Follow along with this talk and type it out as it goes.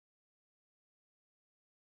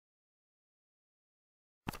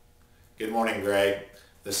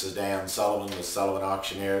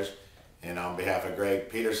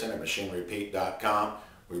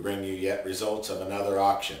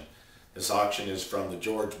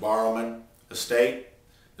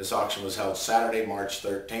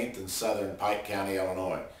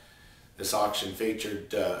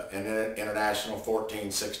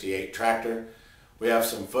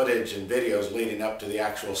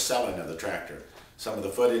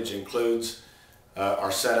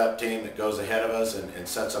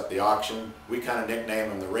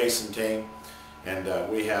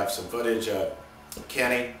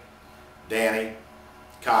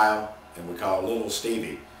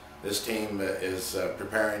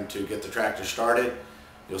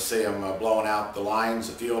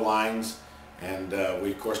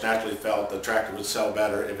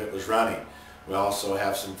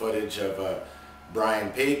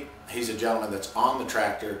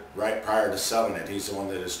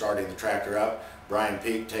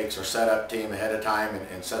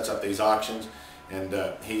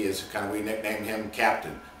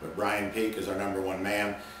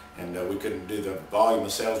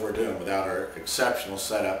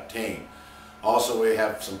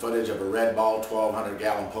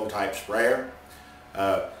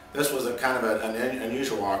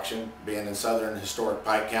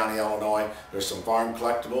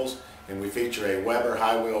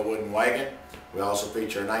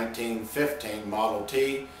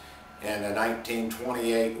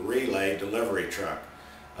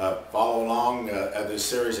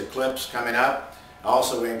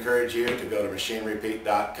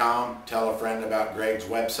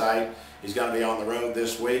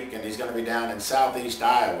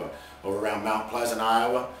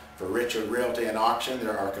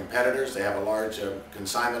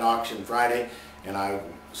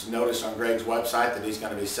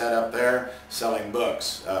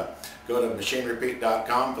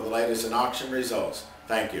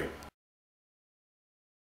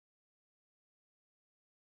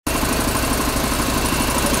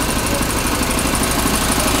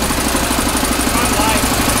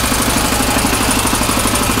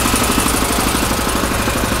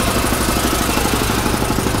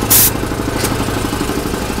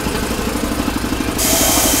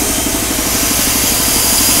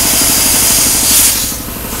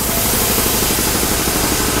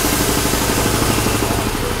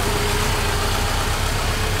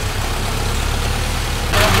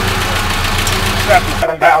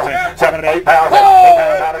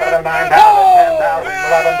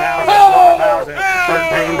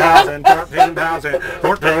13,000, 14,000,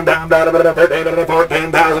 14,000, out of it, 13,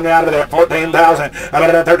 14,000, out of it, 14,000, out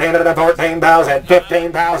of it, 13, 14,000,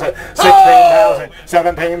 15,000, 16,000,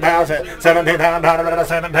 17,000, 17,000, out of it,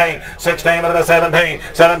 17, 16, out of it, 17,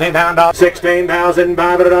 17,000, 16,000,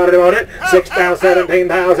 500, 6 now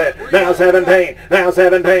 17,000, now 17, now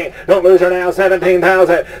 17, don't lose her now,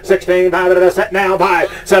 17,000, 16, 500, set now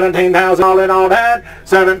 5, 17,000, all in all that,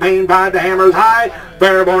 17,5, the hammer's high,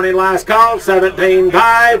 fair warning last call,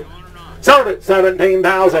 17,5, sold it,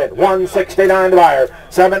 17,000, 169 to buyer,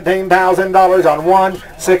 $17,000 on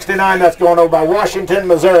 169, that's going over by Washington,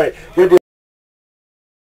 Missouri. Good deal.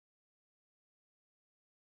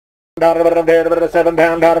 Down to the 7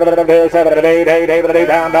 down, down to the 7 to 8, 8, 8, 8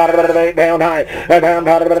 down, down to the 8 down high, down,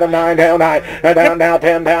 down to the 9 down high, down, down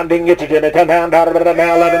 10 down, didn't get you Jimmy, 10 down, down to the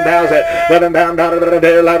now 11,000, 11 down, down to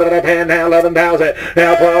the 11 to 10 now 11,000,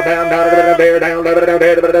 now 12 down, down to the bear down, 11 to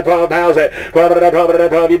the 12,000, 12 to the 12 to the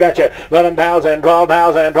 12, you betcha, 11,000,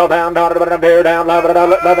 12,000, 12 down, down to the bear down,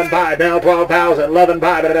 11 5, now 12,000, 11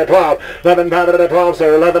 5 to the 12, 11 5 to the 12,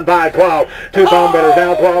 sir, 11 5, 12, two phone bidders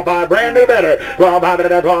now 12 5, brand new bidder, 12 5 to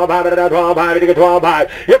the 12 5. 12 5, you get 12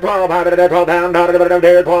 5, you're 12 5 to the 12 down, down to the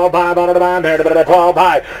there, 12 5 on the line there, to the 12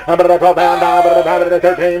 5, under the 12 down, down to the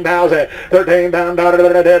 13,000, 13 down, down to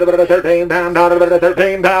the there, to the 13 down, down to the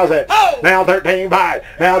 13,000, now 13 5,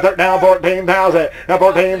 now 14,000, now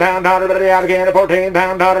 14 down, down to the out again, 14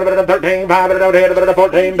 down, down to the 13 5, to the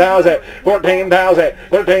 14,000, 14,000,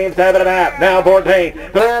 13 7 and a half, now 14,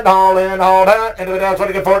 then all in, all that, into the down, so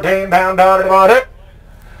you get 14 down, down to the bottom.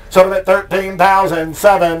 So at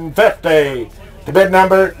 13,750. The bid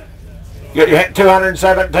number, you hit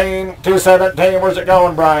 217, 217. Where's it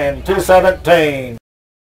going, Brian? 217.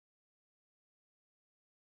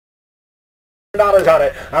 $1 on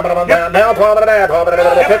it. I'm going to down now 12 and a half, 12 and a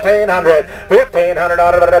half, 1,500, 1,500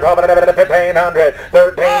 out of it, 12 and a half, 1,500, 13,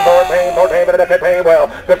 14, 14, 15, well,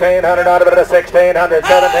 1,500 out of it, 1,600,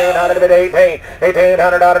 1,700 of it, 18,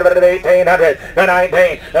 1,800 out of it, 1,800,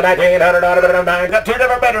 19, 1,900 out of it, 9. Got two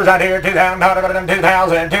different bidders out here, 2,000 out of it,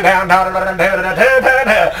 2,000, 2,000 out of it, 2,000,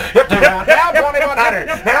 2,000, now 2,100.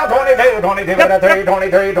 $2,100. Now 22, 22 for the 3,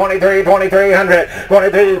 23, 23, 2300.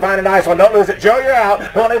 22, find a nice one. Don't lose it. Joe, you're out.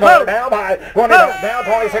 24, now by 20, now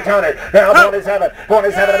 2600. Now 27,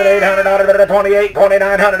 27 to 800, to 28,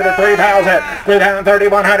 2900 to 3000. 3,000,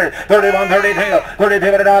 3100, 31, 32,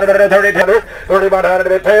 32 to 32, 3100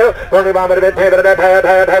 to 2, 3100 to 2,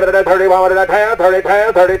 31 to 10,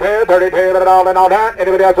 32, 32, 32 to all and all that.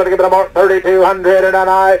 Anybody else want to give it a more? 3200 and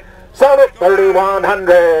I sold it.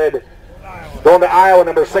 3100. Going to Iowa,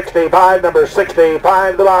 number 65, number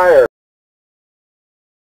 65, the buyer.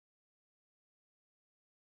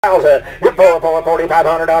 You're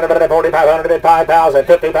 4,500 out of it, 4,500 bid 5,000,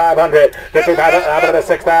 5,500, 5,500 out of it,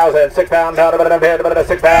 6,000, 6,000 out of it,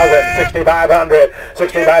 6,000, 6,500,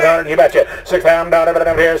 6,500, you betcha, 6,000 out of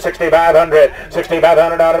it here, 6,500,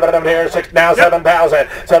 6,500 out of it here, now 7,000,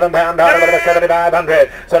 7,000 out of it, 7,500,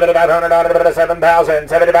 7,500 out of it, 7,000,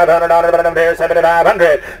 7,500 out of it here,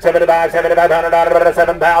 7,500, 7,500 out of it,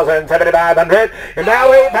 7,000, 7,500, and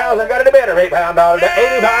now 8,000, got it a bidder, 8,000 out of it,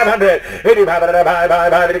 8,500, 8,500 to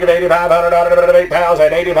 5,500. 8,500 out of it,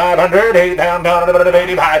 8,000, 8,500, 8,000 out of it,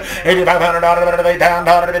 85, 8,500 out of it, 8,000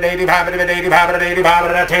 out of it, 85, 85,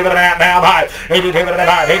 85, and 2 and a half now, 5, 82 and a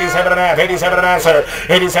half, 87 and a half, 87 and a half, sir,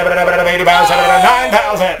 87 and a half, 85, 7 and a half,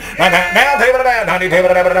 9,000, now 2 and a half, 92 and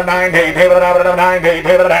a half, 90, 2 and a half, 90, 2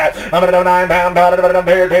 and a half, I'm going to 9 pound out of it, 2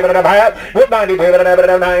 and a half, with 92 and a half,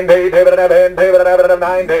 90, 2 and a half, 2 and a half,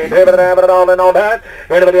 90, 2 and a half, all and all that.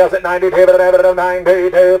 Anybody else at 92 and a half,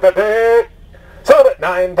 92, 50? Sold it,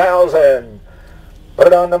 9,000. Put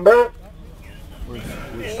it on number.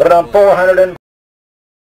 Put it on 400 and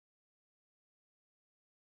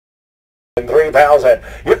 3,000.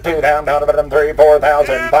 You're 2,000 out of it, 3,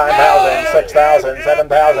 4,000, 5,000, 6,000,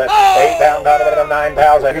 7,000, 8,000 out of it,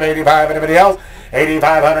 9,000. 85. Anybody else?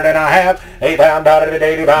 8,500 and a half. 8,000 out of it,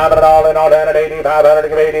 85 and all and all down at 8,500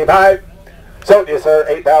 to 85. Sold you, sir,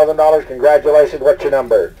 $8,000. Congratulations. What's your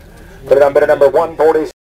number? Put it on bidder number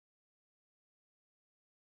 146.